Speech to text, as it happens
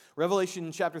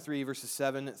Revelation chapter 3, verses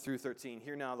 7 through 13.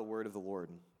 Hear now the word of the Lord.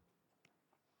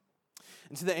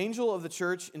 And to the angel of the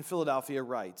church in Philadelphia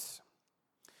writes,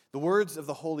 the words of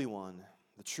the Holy One,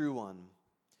 the true One,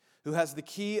 who has the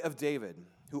key of David,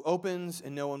 who opens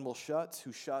and no one will shut,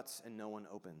 who shuts and no one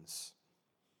opens.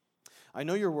 I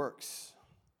know your works.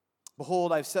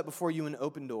 Behold, I have set before you an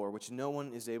open door, which no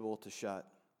one is able to shut.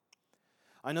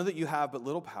 I know that you have but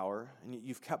little power, and yet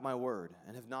you've kept my word,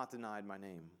 and have not denied my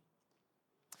name.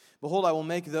 Behold, I will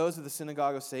make those of the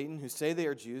synagogue of Satan, who say they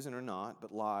are Jews and are not,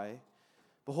 but lie.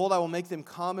 Behold, I will make them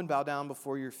come and bow down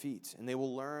before your feet, and they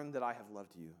will learn that I have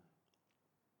loved you.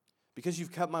 Because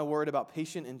you've kept my word about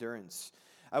patient endurance,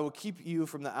 I will keep you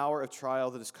from the hour of trial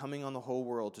that is coming on the whole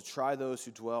world to try those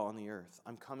who dwell on the earth.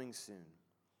 I'm coming soon.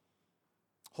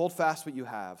 Hold fast what you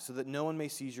have, so that no one may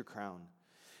seize your crown.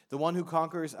 The one who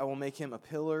conquers, I will make him a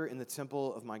pillar in the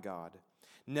temple of my God.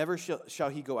 Never shall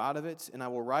he go out of it, and I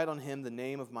will write on him the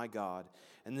name of my God,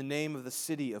 and the name of the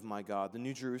city of my God, the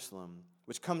New Jerusalem,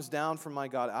 which comes down from my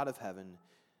God out of heaven,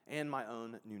 and my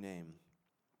own new name.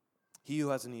 He who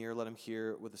has an ear, let him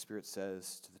hear what the Spirit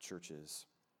says to the churches.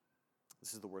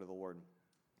 This is the word of the Lord.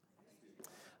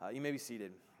 You may be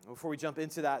seated. Before we jump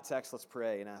into that text, let's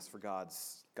pray and ask for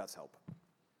God's help.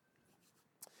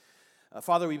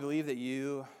 Father, we believe that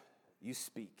you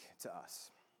speak to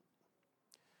us.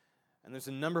 And there's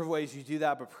a number of ways you do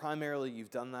that, but primarily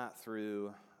you've done that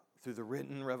through the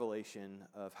written revelation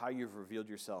of how you've revealed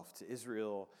yourself to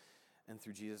Israel and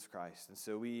through Jesus Christ. And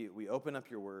so we open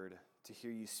up your word to hear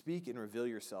you speak and reveal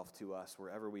yourself to us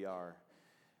wherever we are.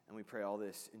 And we pray all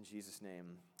this in Jesus' name.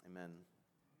 Amen.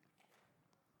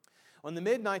 Well, in the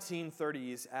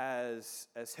mid-1930s, as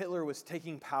Hitler was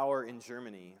taking power in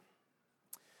Germany,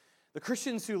 the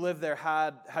Christians who lived there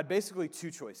had basically two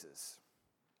choices.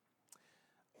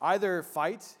 Either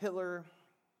fight Hitler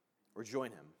or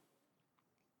join him.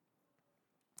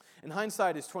 And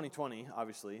hindsight is 20/20,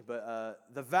 obviously, but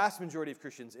the vast majority of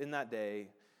Christians in that day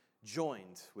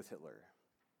joined with Hitler.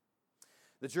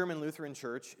 The German Lutheran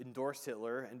Church endorsed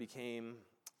Hitler and became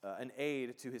an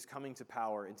aid to his coming to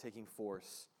power and taking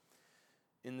force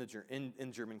in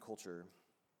German culture.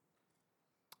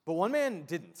 But one man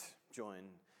didn't join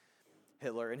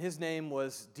Hitler, and his name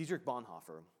was Dietrich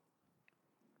Bonhoeffer.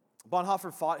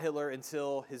 Bonhoeffer fought Hitler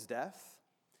until his death,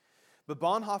 but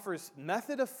Bonhoeffer's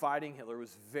method of fighting Hitler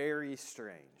was very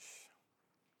strange.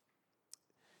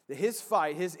 His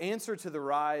fight, his answer to the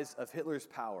rise of Hitler's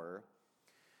power,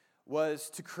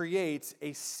 was to create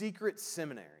a secret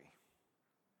seminary.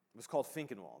 It was called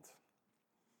Finkenwald.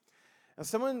 Now,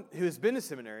 someone who has been to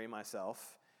seminary,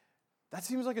 myself, that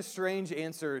seems like a strange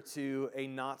answer to a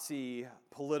Nazi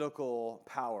political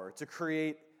power, to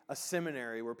create a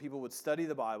seminary where people would study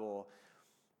the Bible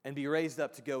and be raised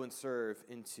up to go and serve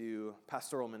into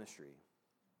pastoral ministry.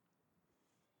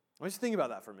 I want you to think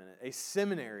about that for a minute. A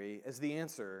seminary as the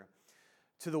answer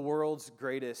to the world's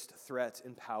greatest threat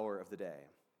and power of the day.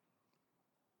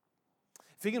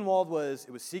 Finkenwald was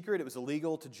secret, it was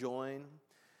illegal to join,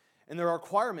 and the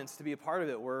requirements to be a part of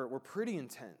it were pretty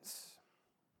intense.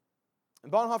 And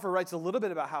Bonhoeffer writes a little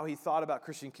bit about how he thought about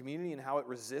Christian community and how it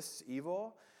resists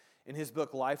evil in his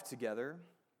book, Life Together.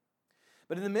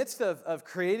 But in the midst of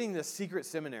creating this secret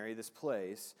seminary, this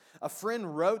place, a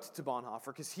friend wrote to Bonhoeffer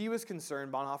because he was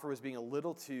concerned Bonhoeffer was being a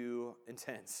little too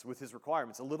intense with his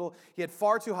requirements. He had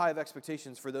far too high of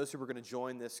expectations for those who were going to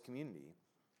join this community.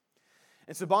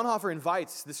 And so Bonhoeffer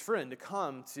invites this friend to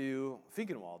come to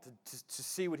Finkenwald to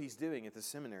see what he's doing at the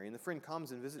seminary. And the friend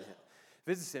comes and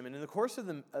visits him. And in the course of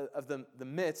the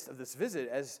midst of this visit,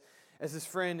 as this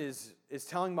friend is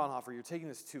telling Bonhoeffer, you're taking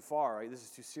this too far, right? This is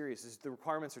too serious. The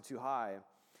requirements are too high.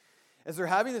 As they're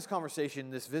having this conversation,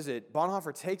 this visit,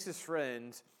 Bonhoeffer takes his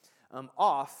friend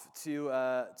off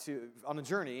on a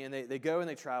journey, and they go and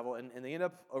they travel, and they end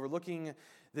up overlooking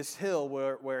this hill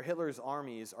where Hitler's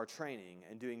armies are training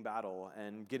and doing battle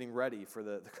and getting ready for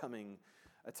the coming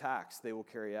attacks they will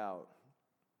carry out.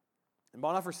 And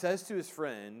Bonhoeffer says to his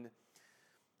friend,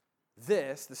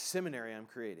 the seminary I'm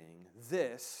creating,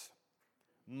 this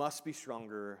must be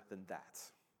stronger than that.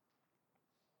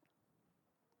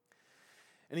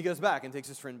 And he goes back and takes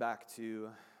his friend back to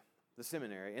the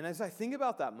seminary. And as I think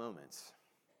about that moment,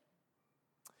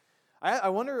 I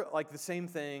wonder, the same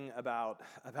thing about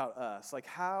us.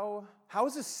 How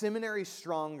is a seminary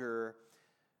stronger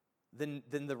than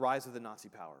the rise of the Nazi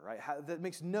power, right? That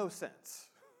makes no sense.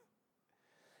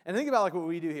 And think about what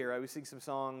we do here, right? We sing some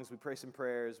songs, we pray some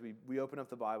prayers, we open up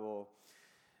the Bible.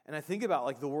 And I think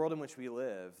about the world in which we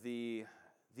live, the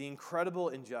incredible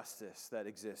injustice that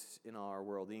exists in our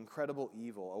world, the incredible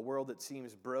evil, a world that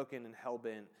seems broken and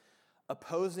hell-bent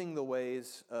opposing the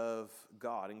ways of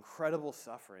God, incredible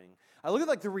suffering. I look at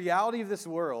like the reality of this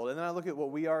world, and then I look at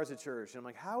what we are as a church, and I'm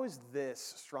like, how is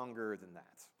this stronger than that?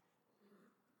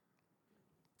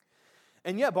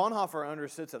 And yet Bonhoeffer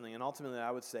understood something, and ultimately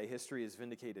I would say history has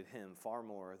vindicated him far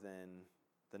more than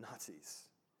the Nazis.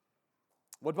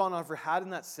 What Bonhoeffer had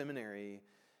in that seminary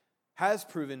has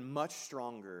proven much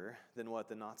stronger than what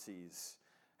the Nazis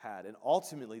had. And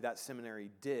ultimately, that seminary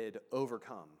did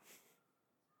overcome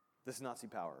this Nazi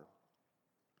power.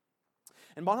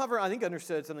 And Bonhoeffer, I think,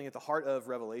 understood something at the heart of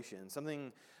Revelation,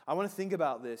 something I want to think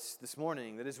about this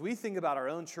morning, that as we think about our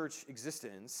own church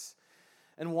existence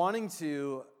and wanting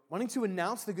to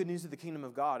announce the good news of the kingdom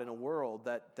of God in a world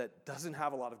that doesn't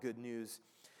have a lot of good news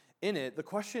in it, the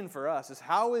question for us is,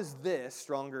 how is this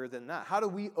stronger than that? How do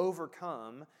we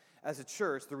overcome, as a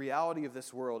church, the reality of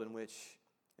this world in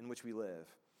which we live?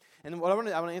 And what I want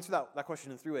to answer that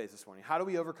question in three ways this morning. How do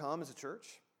we overcome as a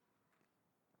church?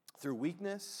 Through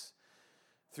weakness,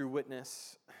 through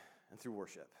witness, and through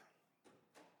worship.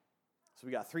 So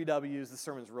we got 3 W's. The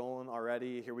sermon's rolling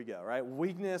already. Here we go, right?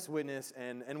 Weakness, witness,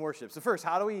 and worship. So first,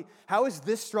 how is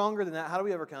this stronger than that? How do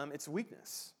we overcome? It's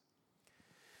weakness.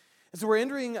 And so we're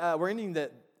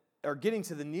getting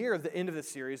to the near of the end of the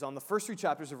series on the first 3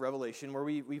 chapters of Revelation, where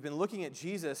we've been looking at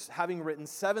Jesus having written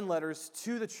 7 letters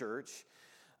to the church,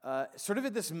 sort of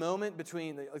at this moment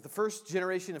between the first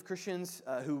generation of Christians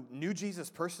who knew Jesus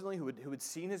personally, who had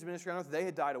seen his ministry on earth. They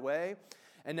had died away.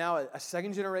 And now a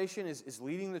second generation is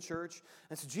leading the church.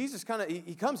 And so Jesus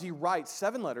he writes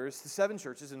 7 letters to 7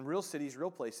 churches in real cities,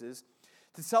 real places,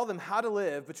 to tell them how to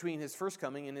live between his first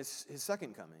coming and his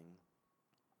second coming.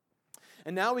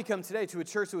 And now we come today to a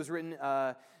church that was written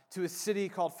to a city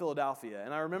called Philadelphia.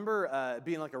 And I remember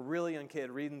being like a really young kid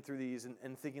reading through these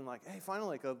and thinking like, hey, finally,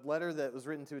 like a letter that was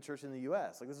written to a church in the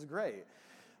U.S. Like, this is great.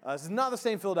 This is not the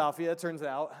same Philadelphia, it turns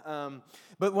out.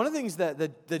 But one of the things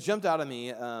that jumped out at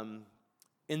me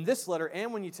in this letter,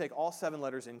 and when you take all 7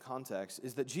 letters in context,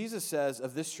 is that Jesus says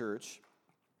of this church,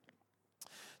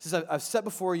 he says, I've set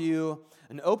before you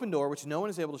an open door which no one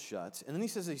is able to shut. And then he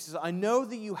says, I know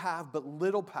that you have but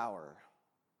little power,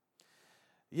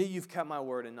 yet you've kept my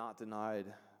word and not denied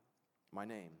my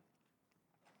name.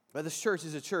 But this church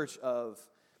is a church of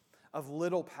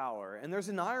little power. And there's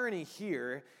an irony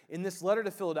here in this letter to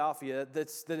Philadelphia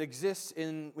that exists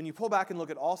when you pull back and look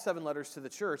at all 7 letters to the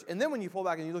church, and then when you pull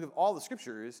back and you look at all the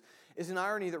scriptures, is an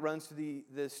irony that runs through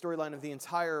the storyline of the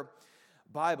entire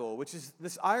Bible, which is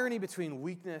this irony between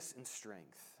weakness and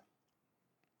strength.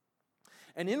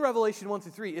 And in Revelation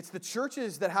 1-3, it's the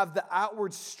churches that have the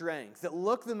outward strength, that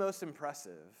look the most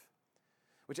impressive,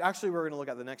 which actually we're going to look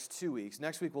at the next 2 weeks.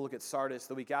 Next week we'll look at Sardis.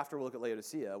 The week after we'll look at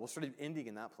Laodicea. We'll start ending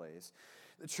in that place.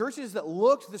 The churches that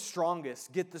looked the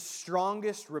strongest get the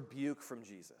strongest rebuke from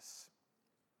Jesus.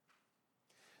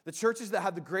 The churches that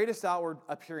had the greatest outward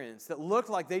appearance, that looked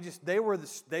like they were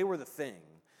the thing,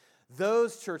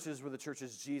 those churches were the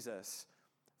churches Jesus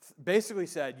basically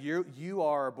said, you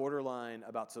are borderline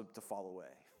about to fall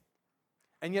away.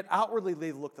 And yet outwardly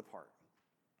they look the part.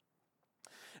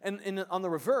 And on the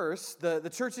reverse, the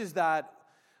churches that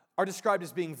are described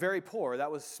as being very poor,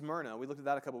 that was Smyrna. We looked at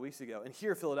that a couple weeks ago. And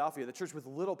here, Philadelphia, the church with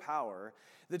little power,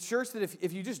 the church that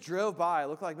if you just drove by, it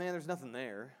looked like, man, there's nothing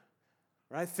there.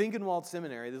 Right? Finkenwald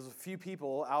Seminary, there's a few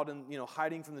people out in,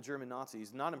 hiding from the German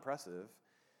Nazis, not impressive.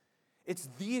 It's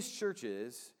these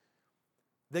churches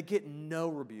that get no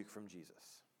rebuke from Jesus.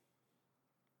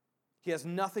 He has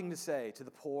nothing to say to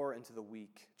the poor and to the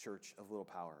weak church of little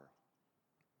power.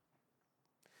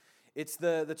 It's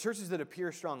the churches that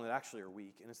appear strong that actually are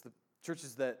weak, and it's the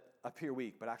churches that appear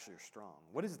weak but actually are strong.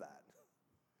 What is that?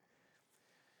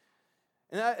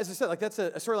 And as I said, that's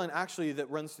a storyline actually that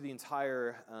runs through the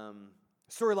entire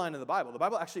storyline of the Bible. The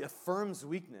Bible actually affirms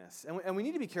weakness, and we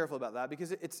need to be careful about that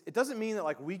because it doesn't mean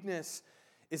that weakness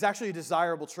is actually a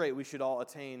desirable trait we should all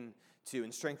attain to,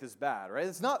 and strength is bad, right?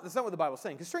 That's not what the Bible's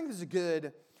saying, because strength is a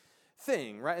good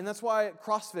thing, right? And that's why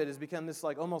CrossFit has become this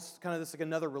almost kind of this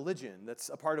another religion that's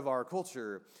a part of our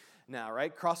culture now,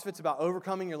 right? CrossFit's about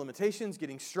overcoming your limitations,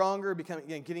 getting stronger,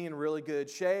 getting in really good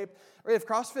shape. Right? If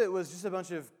CrossFit was just a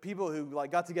bunch of people who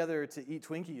got together to eat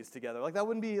Twinkies together, that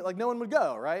wouldn't be no one would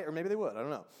go, right? Or maybe they would, I don't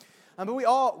know. But we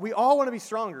all want to be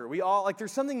stronger. We all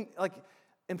there's something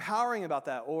empowering about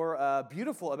that, or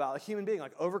beautiful about a human being,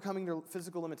 overcoming their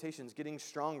physical limitations, getting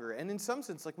stronger. And in some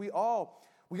sense, we all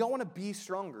want to be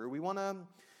stronger. We want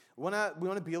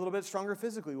to be a little bit stronger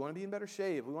physically. We want to be in better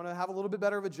shape. We want to have a little bit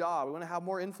better of a job. We want to have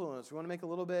more influence. We want to make a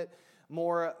little bit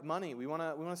more money. We want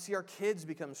to see our kids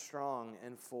become strong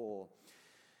and full.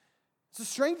 So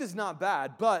strength is not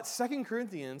bad, but 2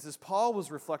 Corinthians, as Paul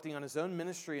was reflecting on his own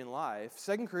ministry and life,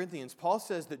 2 Corinthians, Paul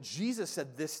says that Jesus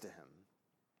said this to him.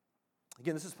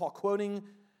 Again, this is Paul quoting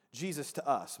Jesus to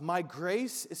us. My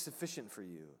grace is sufficient for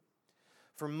you,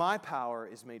 for my power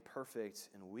is made perfect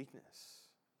in weakness.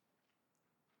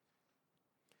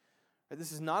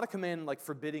 This is not a command like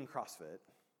forbidding CrossFit,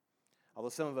 although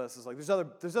some of us is like, there's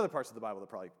other parts of the Bible that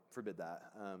probably forbid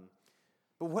that.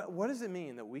 But what does it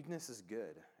mean that weakness is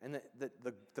good and that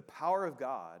the power of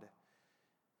God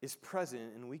is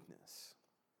present in weakness?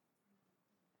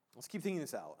 Let's keep thinking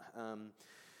this out.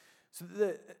 So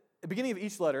the beginning of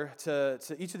each letter to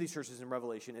each of these churches in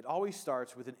Revelation, it always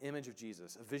starts with an image of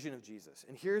Jesus, a vision of Jesus.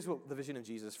 And here's what the vision of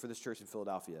Jesus for this church in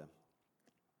Philadelphia.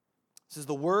 It says,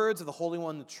 the words of the Holy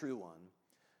One, the true one,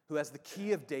 who has the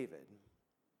key of David,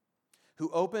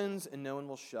 who opens and no one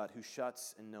will shut, who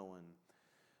shuts and no one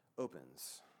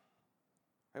opens.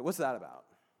 All right, what's that about?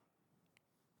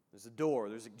 There's a door.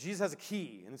 Jesus has a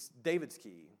key, and it's David's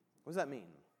key. What does that mean?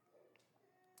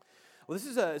 Well,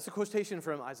 it's a quotation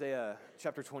from Isaiah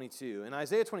chapter 22. In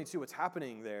Isaiah 22, what's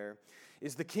happening there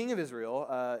is the king of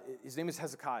Israel, his name is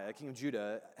Hezekiah, king of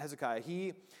Judah, Hezekiah,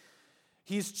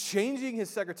 he's changing his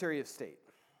Secretary of State.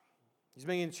 He's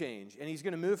making a change, and he's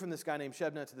going to move from this guy named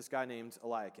Shebna to this guy named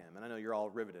Eliakim. And I know you're all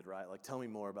riveted, right? Like, tell me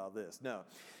more about this. No.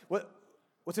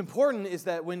 What's important is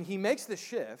that when he makes the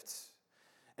shift,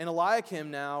 and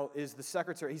Eliakim now is the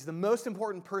secretary, he's the most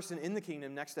important person in the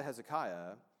kingdom next to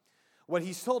Hezekiah, what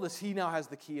he's told us, he now has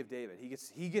the key of David.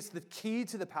 He gets the key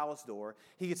to the palace door.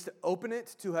 He gets to open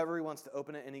it to whoever he wants to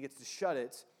open it, and he gets to shut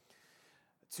it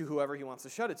to whoever he wants to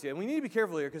shut it to. And we need to be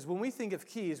careful here, because when we think of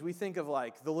keys, we think of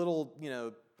like the little,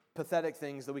 pathetic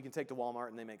things that we can take to Walmart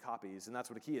and they make copies, and that's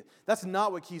what a key is. That's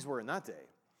not what keys were in that day.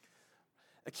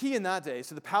 A key in that day,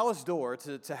 so the palace door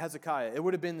to Hezekiah, it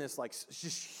would have been this like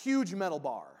just huge metal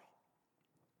bar,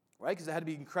 right? Because it had to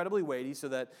be incredibly weighty so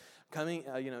that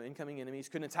incoming enemies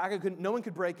couldn't attack it. No one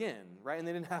could break in, right? And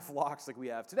they didn't have locks like we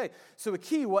have today. So a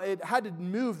key, it had to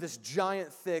move this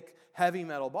giant, thick, heavy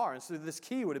metal bar. And so this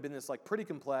key would have been this like pretty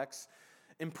complex,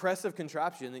 impressive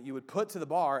contraption that you would put to the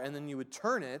bar, and then you would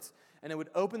turn it, and it would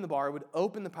open the bar. It would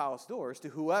open the palace doors to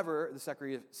whoever, the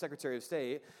Secretary of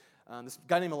State, this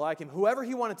guy named Eliakim, whoever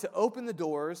he wanted to open the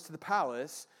doors to the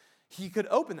palace, he could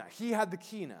open that. He had the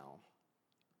key now.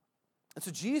 And so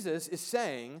Jesus is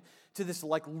saying to this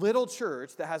like little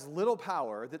church that has little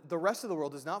power, that the rest of the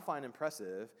world does not find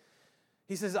impressive,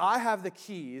 he says, I have the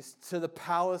keys to the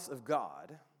palace of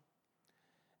God,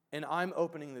 and I'm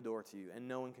opening the door to you, and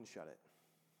no one can shut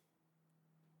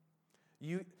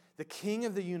it. The King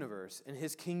of the universe and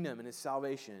his kingdom and his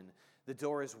salvation, the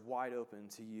door is wide open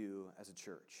to you as a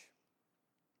church.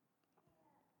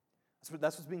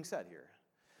 That's what's being said here.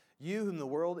 You whom the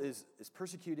world is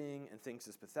persecuting and thinks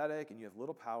is pathetic, and you have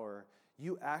little power,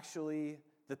 you actually,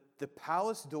 the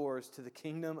palace doors to the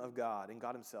kingdom of God and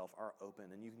God himself are open,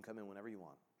 and you can come in whenever you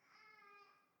want.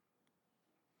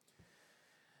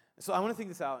 So I want to think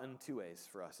this out in two ways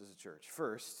for us as a church.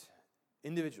 First,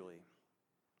 individually,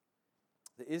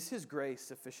 is his grace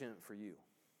sufficient for you?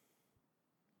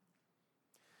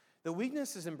 The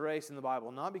weakness is embraced in the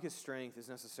Bible not because strength is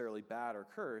necessarily bad or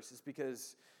cursed. It's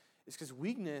because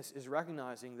weakness is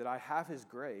recognizing that I have his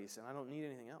grace and I don't need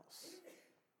anything else.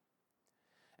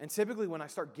 And typically when I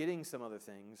start getting some other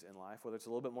things in life, whether it's a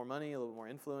little bit more money, a little bit more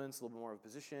influence, a little bit more of a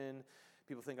position,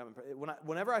 people think I'm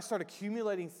whenever I start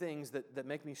accumulating things that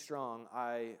make me strong,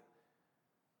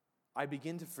 I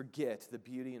begin to forget the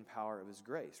beauty and power of his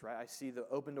grace, right? I see the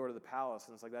open door to the palace,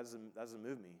 and it's like, that doesn't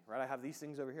move me, right? I have these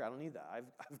things over here. I don't need that.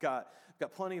 I've got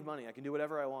plenty of money. I can do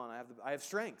whatever I want. I have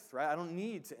strength, right? I don't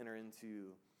need to enter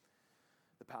into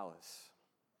the palace.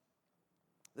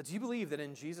 That you believe that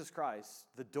in Jesus Christ,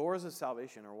 the doors of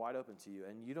salvation are wide open to you,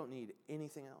 and you don't need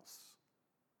anything else.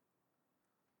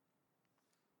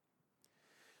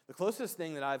 The closest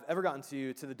thing that I've ever gotten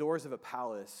to the doors of a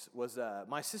palace was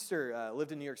my sister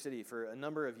lived in New York City for a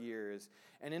number of years,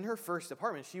 and in her first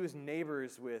apartment, she was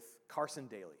neighbors with Carson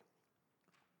Daly.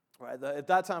 Right? At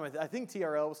that time, I think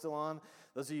TRL was still on.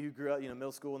 Those of you who grew up,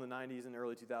 middle school in the 90s and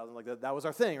early 2000s, like that was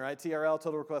our thing, right? TRL,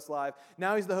 Total Request Live.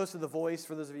 Now he's the host of The Voice,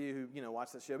 for those of you who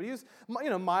watch that show. But he was,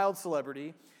 mild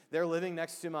celebrity. They're living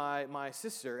next to my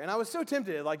sister, and I was so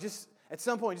tempted, like just at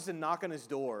some point, just to knock on his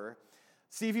door.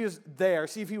 See if he was there,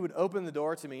 see if he would open the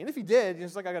door to me. And if he did,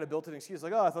 it's like I got a built-in excuse,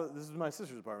 like, oh, I thought this was my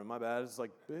sister's apartment, my bad. It's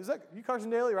like, is that you, Carson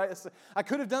Daly, right? I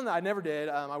could have done that, I never did.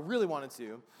 I really wanted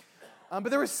to.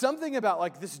 But there was something about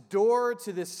like this door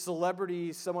to this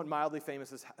celebrity, somewhat mildly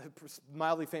famous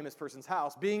person's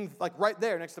house being like right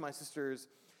there next to my sister's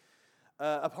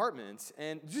apartment,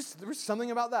 and just there was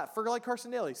something about that for like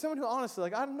Carson Daly, someone who honestly,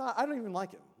 like I don't even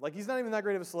like him. Like he's not even that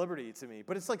great of a celebrity to me,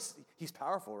 but it's like he's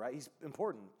powerful, right? He's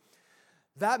important.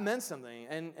 That meant something,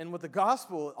 and what the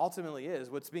gospel ultimately is,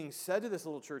 what's being said to this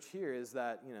little church here is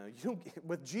that,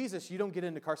 with Jesus, you don't get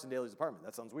into Carson Daly's apartment.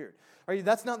 That sounds weird. Right?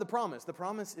 That's not the promise. The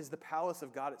promise is the palace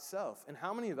of God itself. And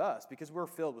how many of us, because we're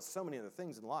filled with so many other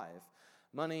things in life,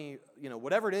 money,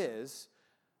 whatever it is,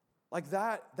 like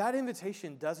that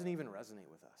invitation doesn't even resonate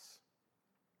with us.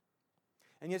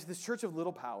 And yet, this church of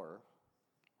little power,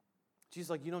 Jesus is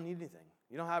like, you don't need anything.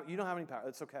 You don't have any power.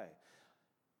 It's okay.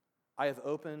 I have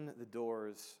opened the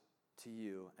doors to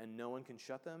you, and no one can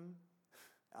shut them.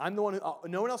 I'm the one who,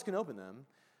 no one else can open them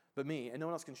but me, and no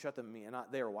one else can shut them but me, and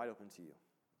they are wide open to you.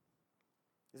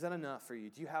 Is that enough for you?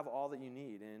 Do you have all that you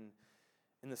need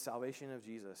in the salvation of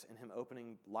Jesus and him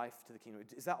opening life to the kingdom?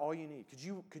 Is that all you need?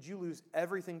 Could you lose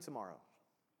everything tomorrow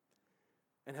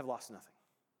and have lost nothing?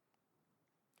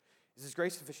 Is this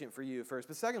grace sufficient for you first?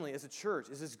 But secondly, as a church,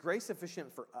 is this grace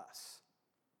sufficient for us?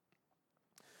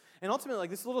 And ultimately, like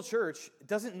this little church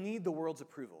doesn't need the world's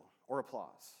approval or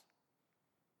applause.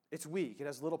 It's weak. It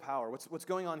has little power. What's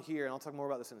going on here, and I'll talk more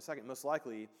about this in a second, most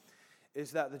likely,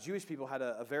 is that the Jewish people had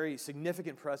a very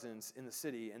significant presence in the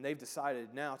city, and they've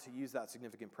decided now to use that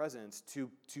significant presence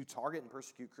to target and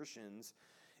persecute Christians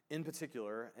in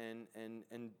particular,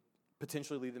 and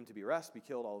potentially lead them to be arrested, be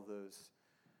killed, all of those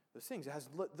things.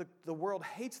 The world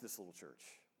hates this little church.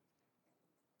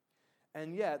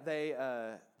 And yet, they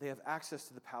have access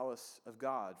to the palace of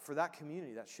God. For that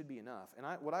community, that should be enough. And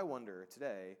what I wonder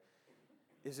today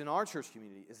is, in our church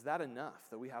community, is that enough?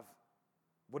 That we have,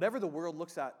 whatever the world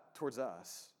looks at towards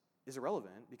us is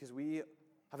irrelevant because we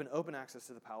have an open access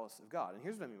to the palace of God. And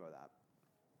here's what I mean by that.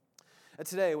 And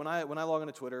today, when I log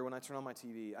onto Twitter, when I turn on my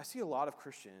TV, I see a lot of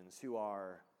Christians who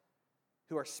are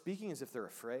speaking as if they're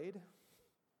afraid,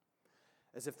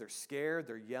 as if they're scared,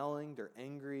 they're yelling, they're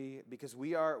angry, because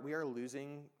we are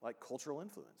losing like cultural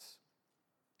influence.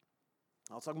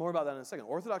 I'll talk more about that in a second.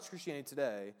 Orthodox Christianity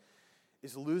today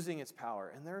is losing its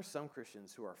power, and there are some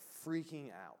Christians who are freaking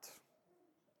out.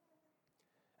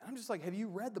 And I'm just like, have you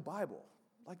read the Bible?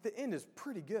 Like the end is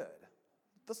pretty good.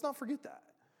 Let's not forget that.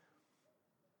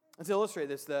 And to illustrate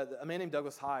this, a man named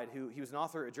Douglas Hyde, he was an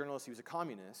author, a journalist, he was a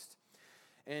communist,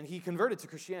 and he converted to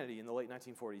Christianity in the late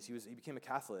 1940s. He became a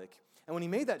Catholic. And when he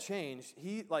made that change,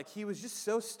 he was just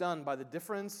so stunned by the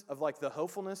difference of like the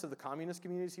hopefulness of the communist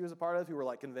communities he was a part of, who were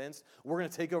like convinced we're going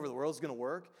to take over the world, it's going to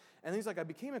work. And he's like, I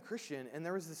became a Christian, and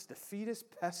there was this defeatist,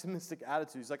 pessimistic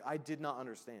attitude. He's like, I did not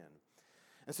understand.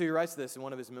 And so he writes this in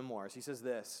one of his memoirs. He says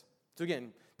this. So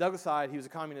again, Douglas Hyde, he was a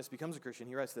communist, becomes a Christian.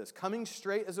 He writes this: coming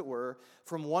straight, as it were,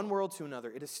 from one world to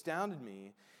another, it astounded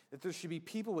me that there should be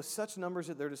people with such numbers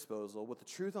at their disposal, with the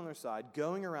truth on their side,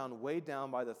 going around weighed down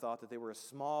by the thought that they were a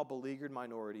small, beleaguered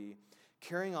minority,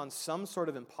 carrying on some sort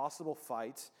of impossible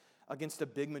fight against a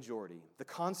big majority. The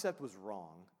concept was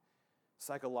wrong.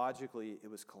 Psychologically, it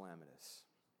was calamitous.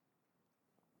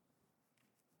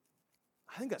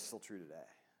 I think that's still true today.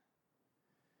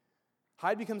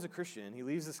 Hyde becomes a Christian. He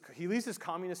leaves this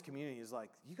communist community. He's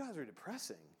like, you guys are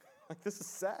depressing. Like, this is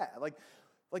sad. Like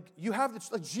you have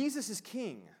Jesus is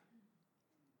king.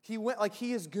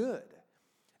 He is good.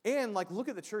 And like, look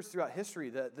at the church throughout history,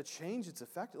 the change it's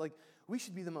affected. Like, we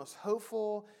should be the most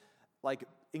hopeful, like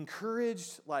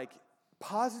encouraged, like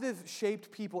positive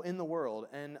shaped people in the world.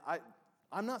 And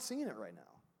I'm not seeing it right now.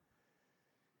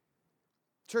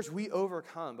 Church, we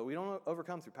overcome, but we don't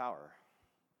overcome through power.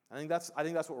 I think that's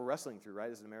what we're wrestling through,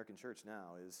 right, as an American church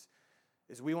now,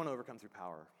 is we want to overcome through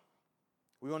power.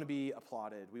 We want to be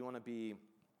applauded. We want to be,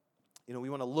 we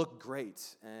want to look great,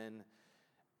 and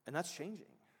that's changing.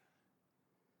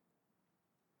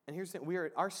 And here's the thing: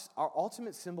 our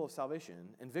ultimate symbol of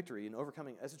salvation and victory and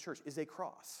overcoming as a church is a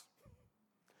cross.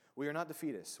 We are not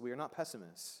defeatists. We are not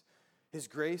pessimists. His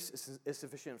grace is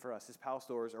sufficient for us. His palace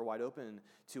doors are wide open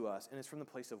to us, and it's from the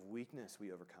place of weakness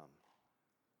we overcome.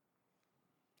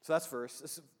 So that's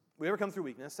first. We overcome through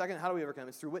weakness. Second, how do we overcome?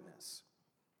 It's through witness.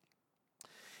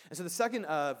 And so the second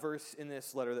verse in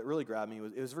this letter that really grabbed me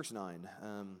was verse 9,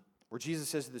 where Jesus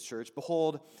says to the church,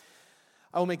 "Behold,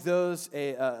 I will make those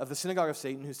of the synagogue of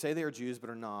Satan who say they are Jews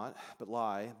but are not, but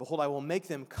lie. Behold, I will make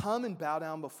them come and bow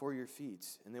down before your feet,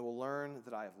 and they will learn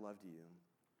that I have loved you."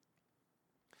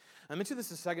 I mentioned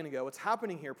this a second ago. What's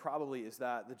happening here probably is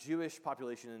that the Jewish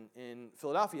population in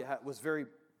Philadelphia was very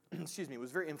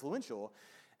influential.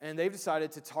 And they've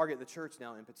decided to target the church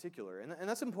now in particular. And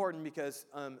that's important because,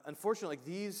 unfortunately,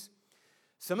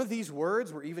 some of these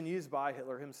words were even used by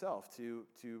Hitler himself to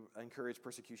encourage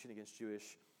persecution against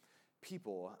Jewish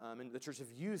people. And the church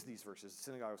have used these verses, the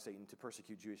synagogue of Satan, to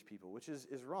persecute Jewish people, which is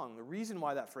wrong. The reason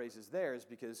why that phrase is there is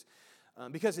because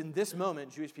in this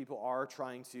moment, Jewish people are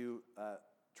trying to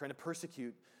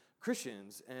persecute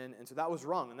Christians, and so that was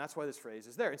wrong, and that's why this phrase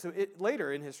is there. And so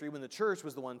later in history, when the church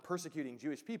was the one persecuting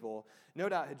Jewish people, no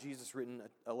doubt had Jesus written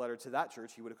a letter to that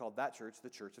church, he would have called that church the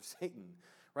Church of Satan,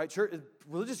 right?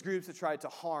 Religious groups that tried to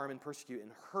harm and persecute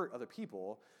and hurt other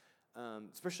people,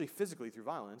 especially physically through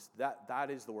violence,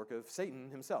 that is the work of Satan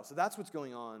himself. So that's what's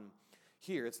going on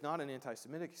here. It's not an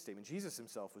anti-Semitic statement. Jesus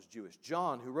himself was Jewish.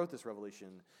 John, who wrote this book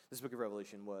of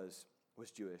Revelation, was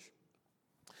Jewish.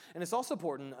 And it's also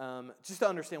important just to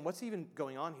understand what's even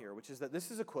going on here, which is that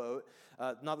this is a quote,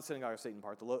 not the synagogue of Satan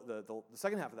part, the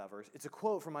second half of that verse. It's a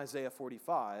quote from Isaiah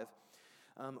 45,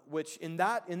 which in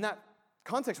that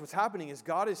context, what's happening is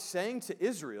God is saying to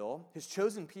Israel, his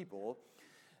chosen people,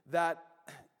 that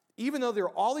even though there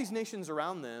are all these nations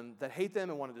around them that hate them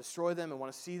and want to destroy them and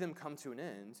want to see them come to an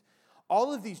end,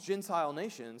 all of these Gentile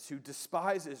nations who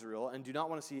despise Israel and do not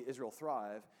want to see Israel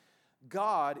thrive,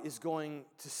 God is going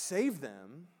to save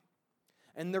them,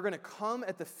 and they're going to come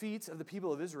at the feet of the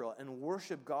people of Israel and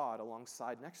worship God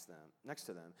alongside next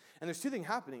to them. And there's two things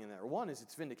happening in there. One is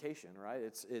it's vindication, right?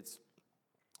 It's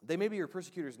they may be your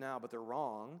persecutors now, but they're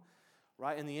wrong,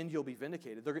 right? In the end, you'll be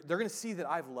vindicated. They're going to see that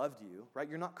I've loved you, right?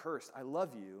 You're not cursed. I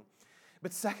love you.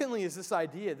 But secondly is this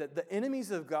idea that the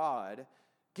enemies of God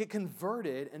get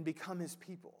converted and become his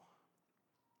people.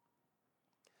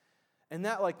 And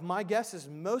that, my guess is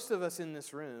most of us in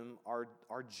this room are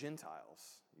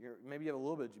Gentiles. Maybe you have a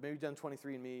little bit, maybe you've done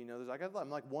 23andMe, you know, I'm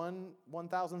like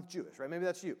 1,000th Jewish, right? Maybe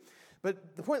that's you.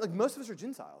 But the point, most of us are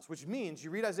Gentiles, which means you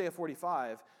read Isaiah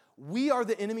 45, we are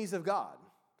the enemies of God,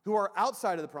 who are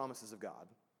outside of the promises of God,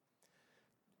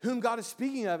 whom God is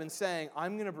speaking of and saying,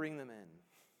 I'm going to bring them in.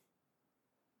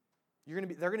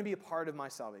 They're going to be a part of my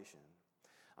salvation.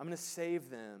 I'm going to save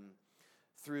them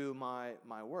through my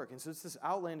work. And so it's this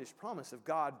outlandish promise of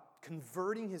God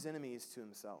converting his enemies to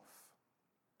himself.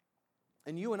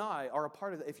 And you and I are a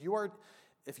part of that. If you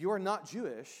are not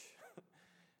Jewish,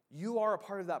 you are a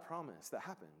part of that promise that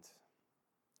happened.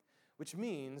 Which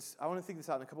means, I want to think this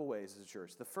out in a couple ways as a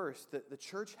church. The first, that the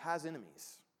church has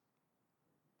enemies.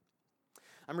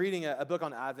 I'm reading a book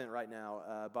on Advent right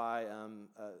now by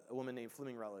a woman named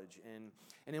Fleming Rutledge, and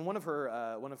in one of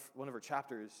her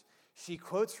chapters, she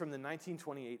quotes from the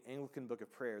 1928 Anglican Book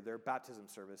of Prayer, their baptism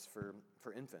service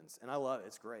for infants, and I love it.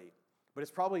 It's great, but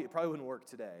it probably wouldn't work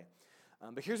today.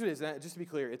 But here's what it is. Just to be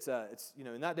clear, it's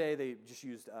in that day they just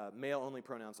used male-only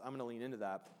pronouns. I'm going to lean into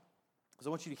that because I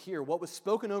want you to hear what was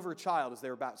spoken over a child as they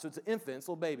were baptized. So it's an infant, it's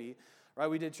a little baby, right?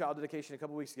 We did child dedication a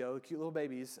couple weeks ago. Cute little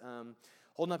babies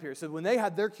holding up here. So when they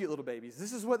had their cute little babies,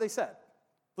 this is what they said.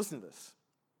 Listen to this.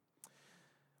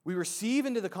 We receive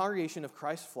into the congregation of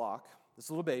Christ's flock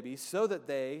this little baby so that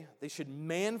they should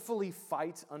manfully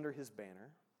fight under his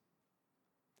banner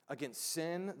against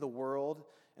sin, the world,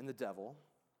 and the devil,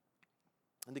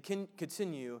 and to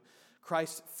continue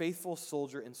Christ's faithful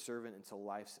soldier and servant until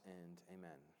life's end.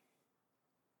 Amen.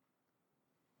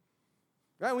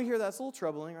 Right, we hear that. It's a little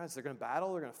troubling, right? So they're going to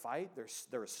battle, they're going to fight,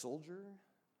 they're a soldier.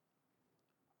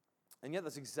 And yet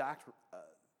that's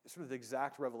sort of the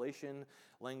exact revelation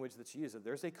language that's used. That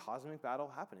there's a cosmic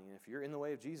battle happening. And if you're in the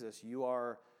way of Jesus, you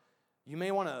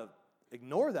may want to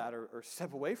ignore that or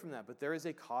step away from that, but there is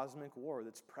a cosmic war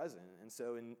that's present. And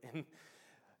so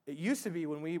it used to be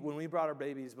when we brought our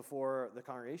babies before the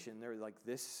congregation, they were like,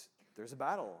 there's a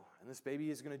battle, and this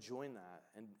baby is going to join that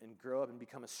and grow up and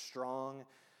become a strong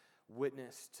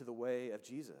witness to the way of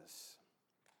Jesus.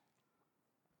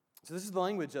 So this is the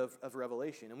language of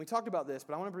Revelation. And we talked about this,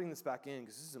 but I want to bring this back in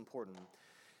because this is important.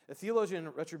 The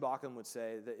theologian Richard Bauckham would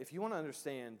say that if you want to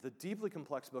understand the deeply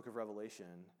complex book of Revelation,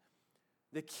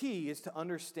 the key is to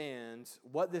understand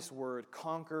what this word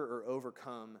conquer or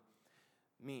overcome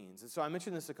means. And so I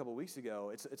mentioned this a couple weeks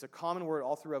ago. It's a common word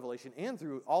all through Revelation and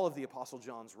through all of the Apostle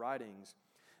John's writings,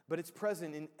 but it's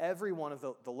present in every one of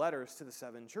the letters to the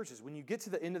seven churches. When you get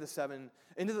to the end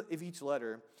of each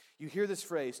letter, you hear this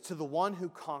phrase, to the one who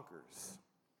conquers.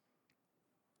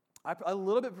 I a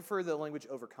little bit prefer the language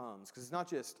overcomes, because it's not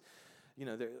just,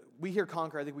 we hear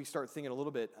conquer, I think we start thinking a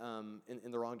little bit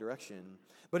in the wrong direction.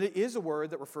 But it is a word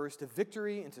that refers to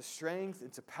victory, and to strength,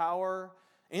 and to power,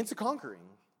 and to conquering.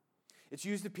 It's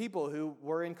used to people who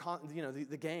were in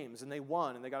the games, and they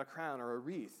won, and they got a crown or a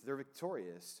wreath. They're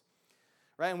victorious.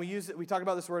 Right, and we talked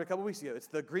about this word a couple weeks ago. It's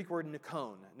the Greek word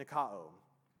nikao.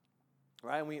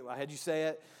 Right, and I had you say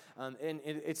it. And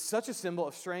it's such a symbol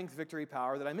of strength, victory,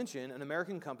 power that I mentioned an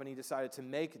American company decided to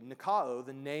make nikao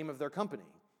the name of their company.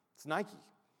 It's Nike.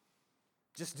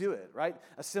 Just do it, right?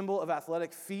 A symbol of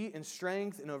athletic feat and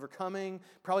strength and overcoming.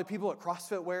 Probably people at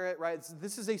CrossFit wear it, right?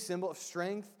 This is a symbol of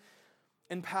strength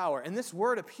and power. And this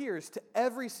word appears to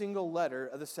every single letter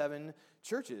of the 7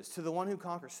 churches, to the one who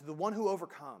conquers, to the one who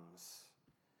overcomes.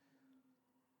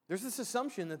 There's this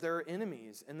assumption that there are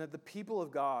enemies and that the people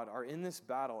of God are in this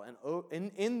battle.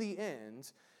 And in the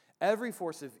end, every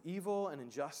force of evil and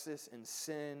injustice and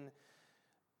sin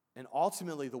and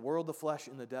ultimately the world, the flesh,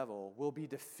 and the devil will be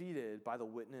defeated by the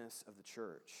witness of the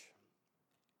church.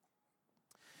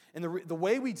 And the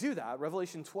way we do that,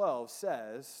 Revelation 12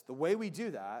 says, the way we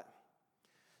do that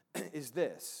is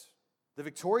this. The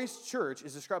victorious church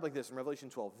is described like this in Revelation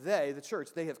 12. They, the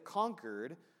church, they have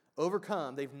conquered,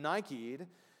 overcome, they've Nike'd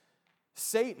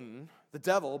Satan, the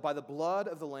devil, by the blood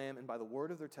of the Lamb and by the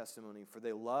word of their testimony, for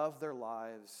they love their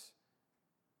lives.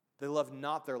 They love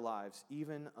not their lives,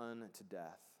 even unto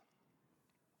death.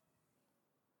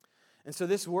 And so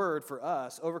this word for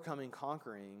us, overcoming,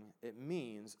 conquering, it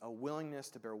means a willingness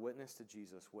to bear witness to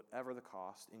Jesus, whatever the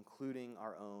cost, including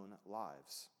our own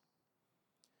lives.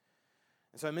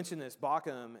 And so I mentioned this,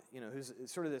 Bauckham, who's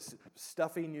sort of this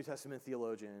stuffy New Testament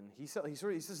theologian, he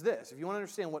says this: if you want to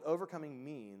understand what overcoming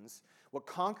means, what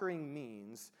conquering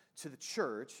means to the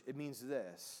church, it means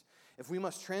this. If we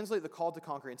must translate the call to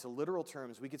conquer into literal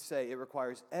terms, we could say it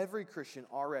requires every Christian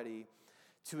already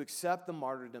to accept the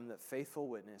martyrdom that faithful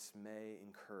witness may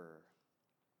incur.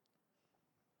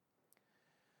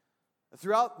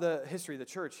 Throughout the history, the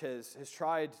church has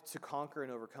tried to conquer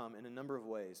and overcome in a number of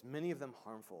ways, many of them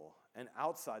harmful and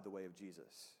outside the way of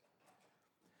Jesus.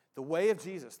 The way of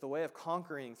Jesus, the way of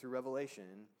conquering through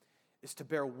revelation, is to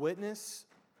bear witness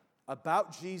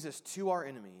about Jesus to our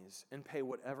enemies and pay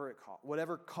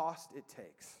whatever cost it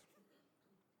takes.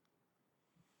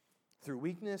 Through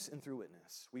weakness and through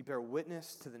witness, we bear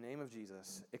witness to the name of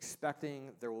Jesus,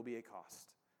 expecting there will be a cost.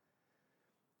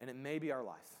 And it may be our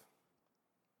life.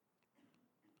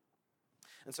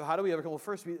 And so how do we overcome? Well,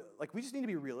 first, we just need to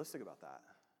be realistic about that.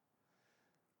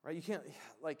 Right? You can't,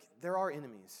 there are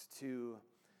enemies to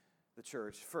the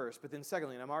church, first. But then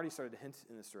secondly, and I'm already started to hint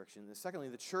in this direction, secondly,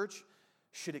 the church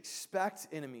should expect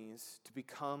enemies to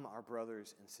become our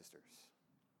brothers and sisters.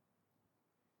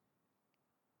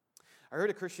 I heard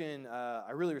a Christian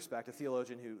I really respect, a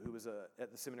theologian who was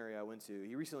at the seminary I went to.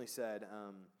 He recently said,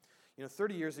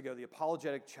 30 years ago, the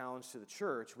apologetic challenge to the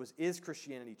church was, is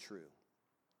Christianity true?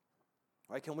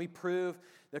 Right? Can we prove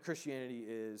that Christianity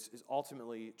is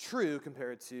ultimately true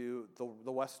compared to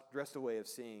the rest way of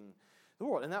seeing the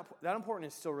world? And that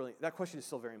question is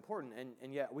still very important.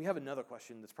 And yet we have another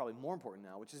question that's probably more important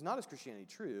now, which is not, is Christianity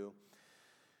true,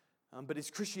 but is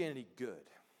Christianity good?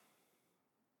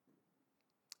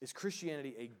 Is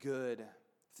Christianity a good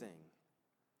thing?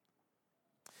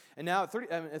 And now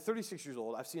at 36 years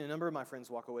old, I've seen a number of my friends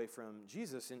walk away from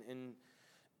Jesus.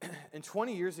 And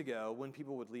 20 years ago, when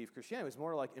people would leave Christianity, it was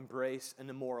more like embrace an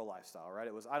immoral lifestyle, right?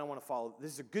 It was, I don't want to follow,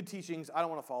 these are good teachings, I don't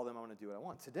want to follow them, I want to do what I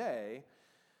want. Today,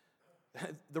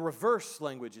 the reverse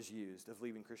language is used of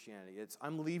leaving Christianity. It's,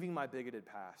 I'm leaving my bigoted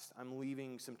past. I'm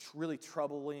leaving some really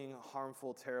troubling,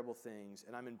 harmful, terrible things,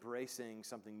 and I'm embracing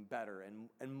something better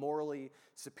and morally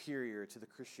superior to the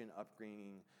Christian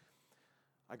upbringing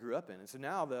I grew up in. And so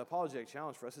now the apologetic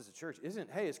challenge for us as a church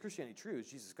isn't, hey, is Christianity true? Is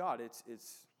Jesus God?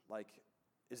 It's like,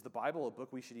 is the Bible a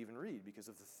book we should even read because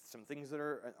of some things that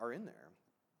are in there?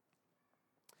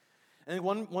 And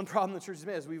one problem the church has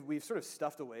made is we've sort of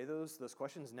stuffed away those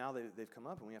questions. Now they've come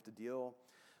up and we have to deal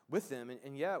with them.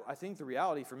 And yeah, I think the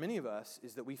reality for many of us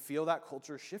is that we feel that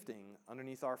culture shifting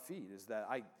underneath our feet. Is that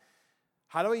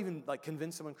how do I even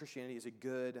convince someone Christianity is a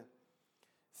good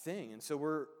thing? And so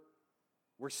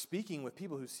we're speaking with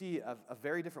people who see a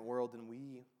very different world than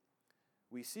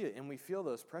we see it, and we feel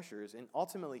those pressures. And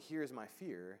ultimately, here's my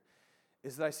fear,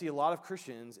 is that I see a lot of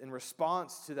Christians in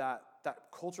response to that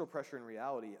cultural pressure and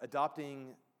reality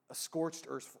adopting a scorched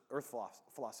earth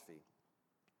philosophy,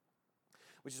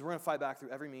 which is we're going to fight back through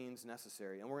every means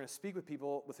necessary, and we're going to speak with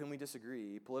people with whom we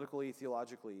disagree, politically,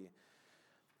 theologically,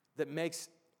 that makes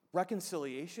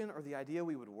reconciliation or the idea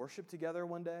we would worship together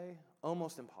one day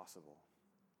almost impossible.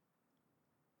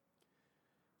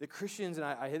 The Christians, and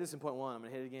I hit this in point 1, I'm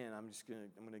going to hit it again, I'm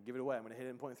going to give it away, I'm going to hit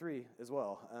it in point 3 as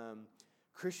well.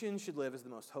 Christians should live as the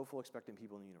most hopeful, expectant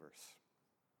people in the universe.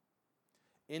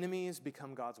 Enemies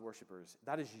become God's worshipers.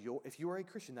 If you are a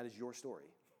Christian, that is your story.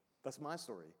 That's my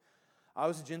story. I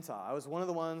was a Gentile. I was one of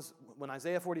the ones, when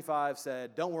Isaiah 45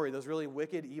 said, don't worry, those really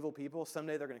wicked, evil people,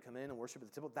 someday they're going to come in and worship at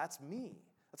the temple. That's me.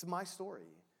 That's my story.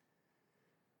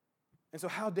 And so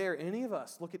how dare any of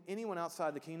us look at anyone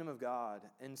outside the kingdom of God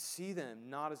and see them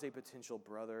not as a potential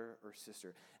brother or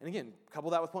sister? And again, couple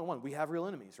that with point one. We have real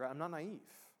enemies, right? I'm not naive.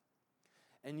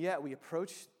 And yet we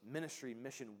approach ministry,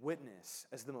 mission, witness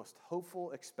as the most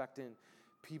hopeful, expectant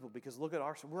people, because look at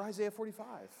we're Isaiah 45,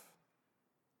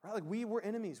 right? Like we were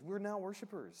enemies. We're now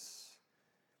worshipers.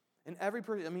 And every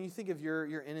person, you think of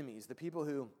your enemies, the people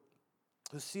who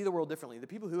see the world differently, the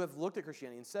people who have looked at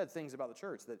Christianity and said things about the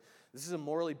church, that this is a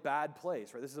morally bad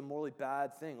place, right? This is a morally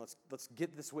bad thing. Let's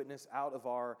get this witness out of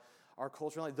our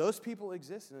culture. Like those people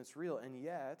exist and it's real. And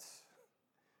yet,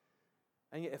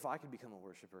 if I could become a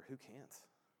worshiper, who can't?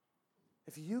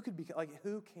 If you could become,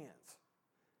 who can't?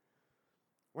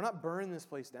 We're not burning this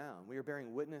place down. We are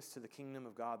bearing witness to the kingdom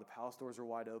of God. The palace doors are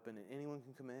wide open and anyone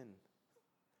can come in.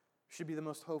 We should be the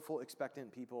most hopeful,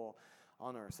 expectant people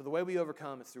on earth. So the way we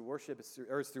overcome is through worship, it's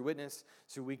through witness,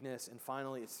 it's through weakness, and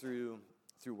finally it's through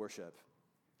worship.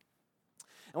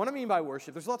 And what I mean by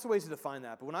worship, there's lots of ways to define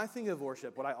that, but when I think of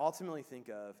worship, what I ultimately think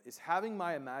of is having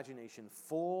my imagination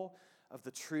full of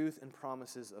the truth and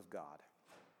promises of God.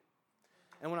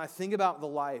 And when I think about the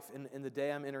life and the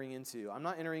day I'm entering into, I'm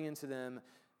not entering into them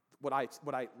what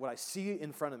I see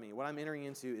in front of me. What I'm entering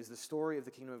into is the story of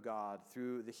the kingdom of God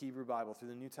through the Hebrew Bible, through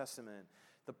the New Testament,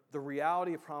 the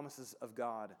reality of promises of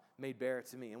God made bare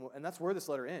to me. And that's where this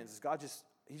letter ends. Is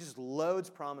he just loads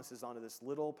promises onto this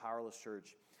little powerless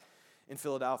church in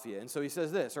Philadelphia. And so he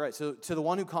says this, all right, so to the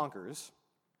one who conquers,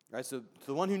 right, so to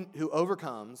the one who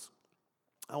overcomes,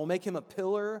 I will make him a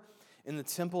pillar in the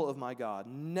temple of my God.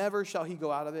 Never shall he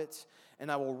go out of it,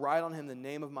 and I will write on him the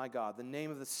name of my God, the name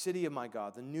of the city of my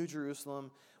God, the new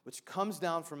Jerusalem, which comes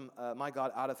down from my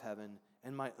God out of heaven,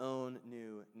 and my own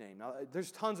new name. Now,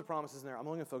 there's tons of promises in there. I'm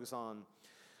only going to focus on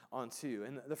two.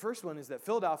 And the first one is that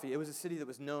Philadelphia, it was a city that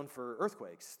was known for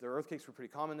earthquakes. Their earthquakes were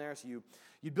pretty common there, so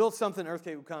you'd build something, an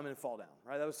earthquake would come and fall down,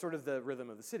 right? That was sort of the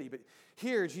rhythm of the city. But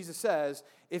here, Jesus says,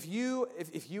 if you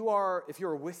are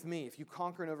with me, if you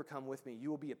conquer and overcome with me,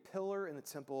 you will be a pillar in the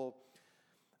temple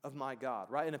of my God,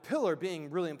 right? And a pillar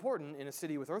being really important in a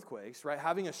city with earthquakes, right?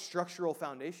 Having a structural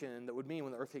foundation that would mean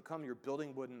when the earthquake comes, your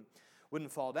building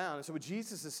wouldn't fall down. And so what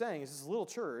Jesus is saying is this little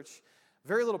church,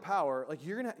 very little power, like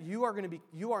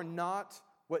you are not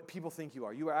what people think you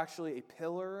are. You are actually a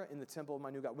pillar in the temple of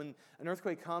my new God. When an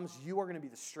earthquake comes, you are going to be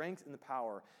the strength and the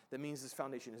power that means this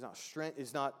foundation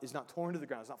is not torn to the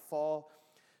ground, does not fall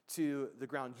to the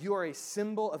ground. You are a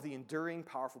symbol of the enduring,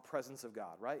 powerful presence of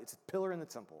God, right? It's a pillar in the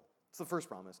temple. It's the first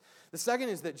promise. The second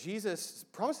is that Jesus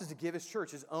promises to give his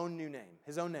church his own new name,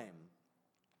 his own name,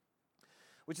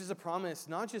 which is a promise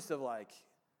not just of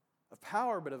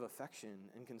power, but of affection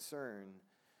and concern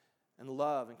and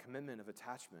love and commitment of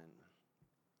attachment.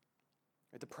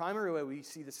 Right? The primary way we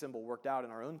see the symbol worked out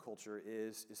in our own culture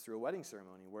is through a wedding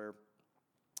ceremony where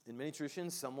in many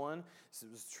traditions, this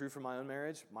was true for my own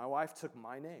marriage, my wife took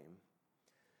my name,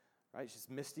 right? She's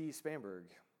Misty Spanberg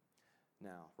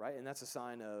now, right? And that's a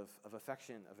sign of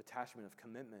affection, of attachment, of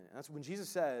commitment. And that's when Jesus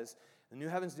says, the new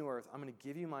heavens, new earth, I'm going to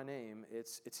give you my name.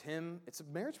 It's a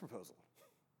marriage proposal.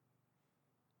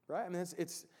 Right?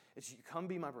 It's you come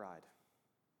be my bride,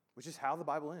 which is how the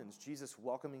Bible ends. Jesus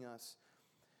welcoming us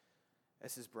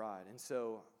as his bride. And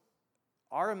so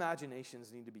our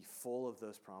imaginations need to be full of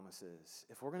those promises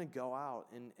if we're going to go out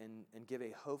and give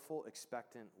a hopeful,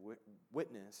 expectant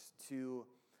witness to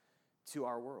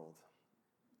our world.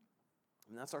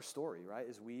 And that's our story, right?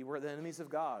 Is we were the enemies of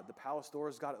God. The palace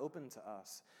doors got opened to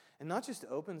us. And not just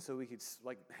open so we could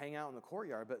hang out in the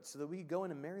courtyard, but so that we could go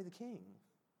in and marry the king.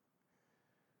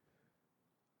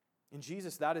 In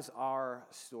Jesus, that is our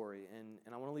story.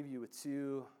 And I want to leave you with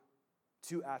two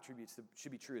attributes that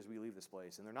should be true as we leave this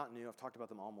place. And they're not new. I've talked about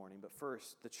them all morning. But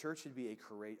first, the church should be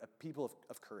a people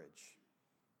of courage.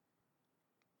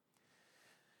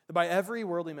 By every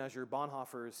worldly measure,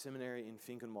 Bonhoeffer's seminary in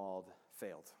Finkenwald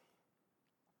failed.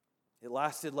 It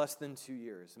lasted less than 2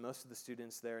 years. Most of the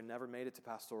students there never made it to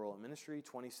pastoral ministry.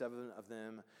 27 of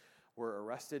them were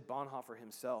arrested. Bonhoeffer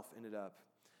himself ended up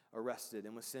arrested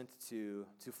and was sent to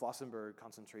Flossenburg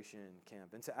concentration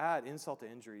camp. And to add insult to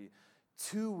injury,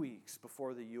 2 weeks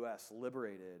before the U.S.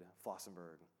 liberated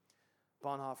Flossenburg,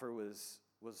 Bonhoeffer was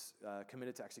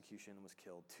committed to execution and was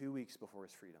killed 2 weeks before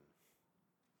his freedom.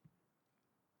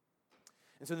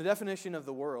 And so in the definition of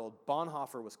the world,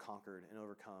 Bonhoeffer was conquered and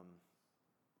overcome.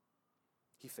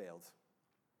 He failed.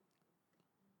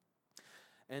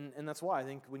 And that's why I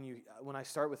think when I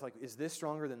start with is this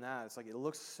stronger than that? It's it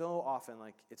looks so often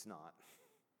like it's not.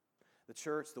 The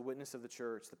church, the witness of the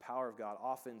church, the power of God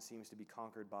often seems to be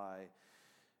conquered by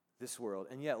this world.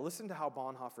 And yet, listen to how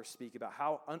Bonhoeffer speak about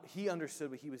how he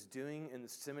understood what he was doing in the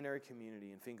seminary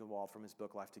community in Finkenwald from his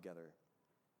book, Life Together.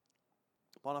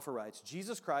 Bonhoeffer writes,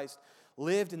 Jesus Christ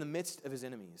lived in the midst of his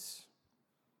enemies.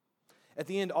 At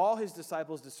the end, all his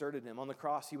disciples deserted him. On the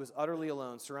cross, he was utterly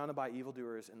alone, surrounded by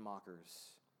evildoers and mockers.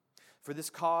 For this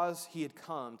cause, he had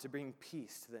come to bring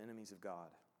peace to the enemies of God.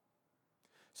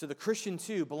 So the Christian,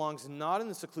 too, belongs not in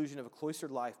the seclusion of a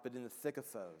cloistered life, but in the thick of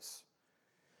foes.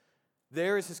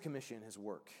 There is his commission, his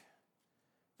work.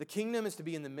 The kingdom is to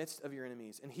be in the midst of your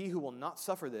enemies, and he who will not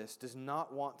suffer this does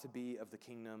not want to be of the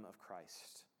kingdom of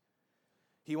Christ.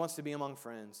 He wants to be among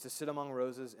friends, to sit among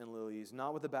roses and lilies,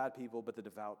 not with the bad people, but the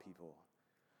devout people.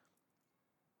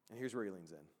 And here's where he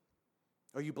leans in.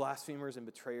 O you blasphemers and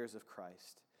betrayers of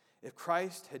Christ, if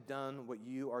Christ had done what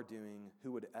you are doing,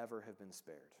 who would ever have been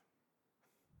spared?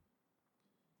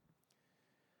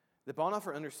 That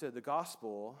Bonhoeffer understood the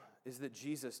gospel is that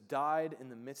Jesus died in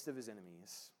the midst of his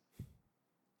enemies,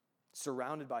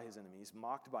 surrounded by his enemies,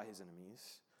 mocked by his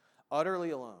enemies,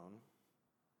 utterly alone,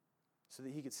 so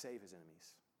that he could save his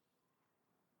enemies.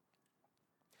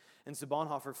 And so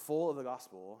Bonhoeffer, full of the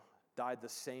gospel, died the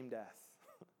same death.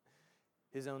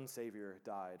 His own Savior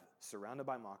died, surrounded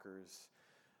by mockers,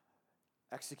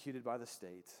 executed by the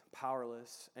state,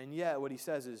 powerless. And yet what he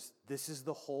says is, this is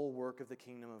the whole work of the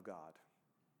kingdom of God.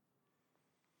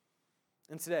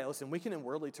 And today, listen, we can in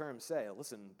worldly terms say,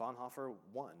 listen, Bonhoeffer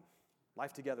won.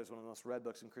 Life Together is one of the most read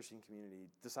books in Christian community.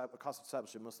 Cost of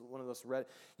Discipleship, one of the most read.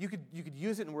 You could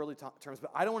use it in worldly terms,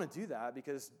 but I don't want to do that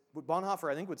because what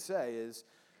Bonhoeffer, I think, would say is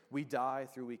we die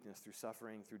through weakness, through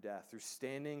suffering, through death, through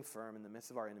standing firm in the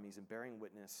midst of our enemies and bearing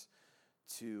witness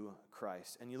to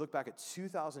Christ. And you look back at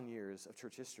 2,000 years of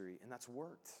church history, and that's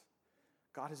worked.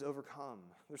 God has overcome.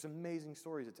 There's amazing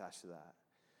stories attached to that.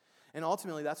 And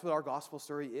ultimately, that's what our gospel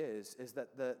story is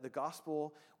that the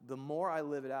gospel, the more I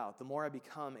live it out, the more I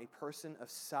become a person of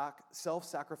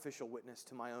self-sacrificial witness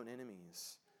to my own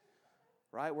enemies,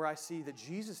 right? Where I see that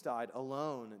Jesus died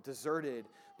alone, deserted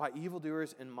by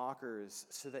evildoers and mockers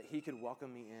so that he could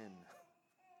welcome me in.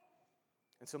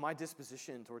 And so my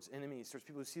disposition towards enemies, towards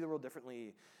people who see the world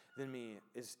differently than me,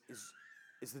 is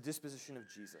the disposition of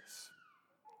Jesus.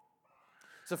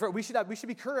 So we should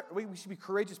be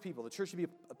courageous people. The church should be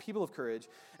a people of courage.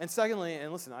 And secondly,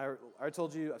 and listen, I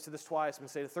told you, I've said this twice, I'm going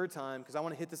to say it a third time because I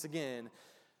want to hit this again.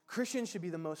 Christians should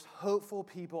be the most hopeful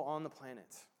people on the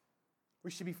planet.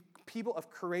 We should be people of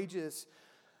courageous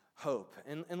hope.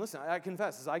 And listen, I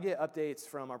confess, as I get updates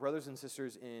from our brothers and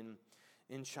sisters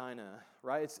in China,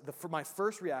 right? My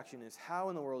first reaction is, how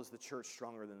in the world is the church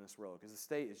stronger than this world? Because the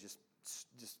state is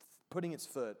just putting its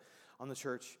foot on the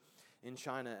church in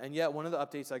China. And yet, one of the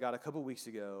updates I got a couple weeks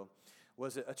ago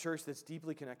was a church that's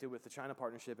deeply connected with the China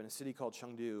Partnership in a city called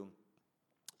Chengdu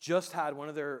just had one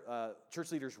of their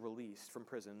church leaders released from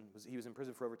prison. He was in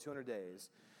prison for over 200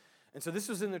 days. And so this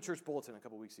was in their church bulletin a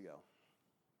couple weeks ago.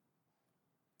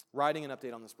 Writing an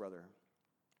update on this brother.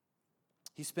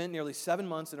 He spent nearly 7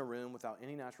 months in a room without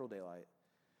any natural daylight,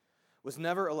 was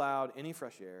never allowed any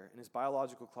fresh air, and his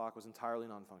biological clock was entirely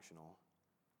non-functional.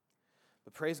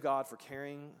 But praise God for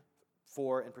caring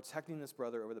for and protecting this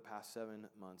brother over the past 7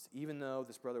 months. Even though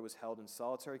this brother was held in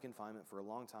solitary confinement for a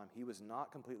long time, he was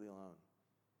not completely alone,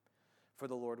 for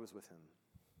the Lord was with him.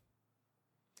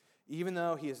 Even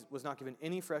though he was not given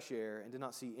any fresh air and did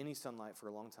not see any sunlight for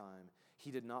a long time,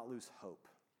 he did not lose hope,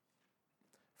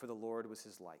 for the Lord was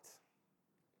his light.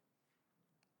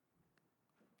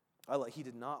 He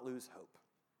did not lose hope.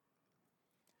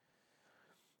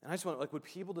 And I just want, would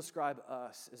people describe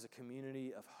us as a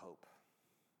community of hope?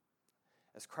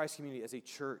 As Christ's community, as a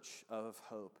church of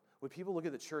hope? Would people look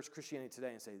at the church Christianity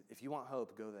today and say, if you want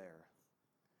hope, go there?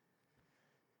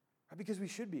 Right? Because we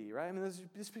should be, right? I mean,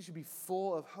 this should be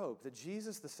full of hope that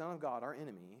Jesus, the Son of God, our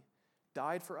enemy,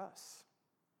 died for us.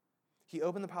 He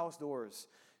opened the palace doors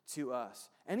to us,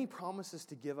 and he promises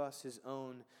to give us his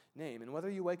own name. And whether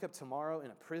you wake up tomorrow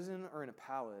in a prison or in a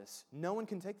palace, no one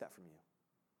can take that from you.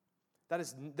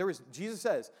 Jesus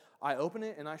says, I open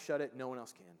it and I shut it, no one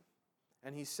else can.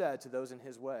 And he said to those in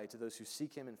his way, to those who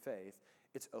seek him in faith,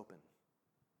 it's open.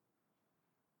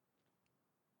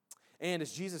 And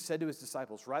as Jesus said to his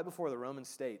disciples right before the Roman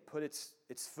state put its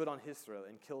foot on his throat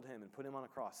and killed him and put him on a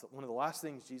cross, one of the last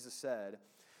things Jesus said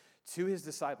to his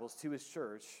disciples, to his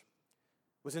church,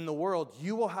 was, in the world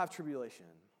you will have tribulation,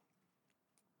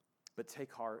 but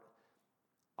take heart,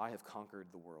 I have conquered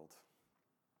the world.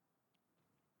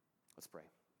 Let's pray.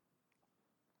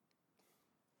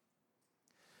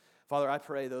 Father, I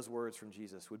pray those words from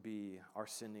Jesus would be our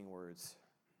sending words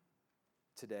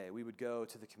today. We would go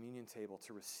to the communion table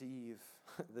to receive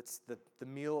the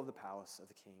meal of the palace of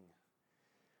the King.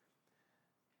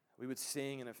 we would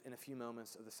sing in a few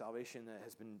moments of the salvation that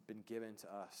has been given to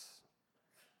us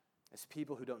as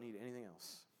people who don't need anything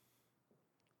else.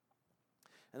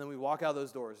 And then we walk out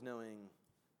those doors knowing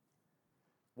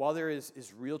while there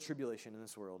is real tribulation in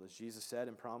this world, as Jesus said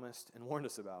and promised and warned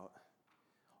us about,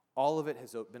 all of it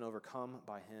has been overcome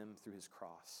by him through his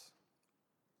cross.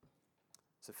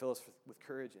 So fill us with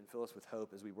courage and fill us with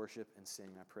hope as we worship and sing,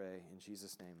 I pray. In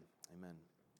Jesus' name, amen.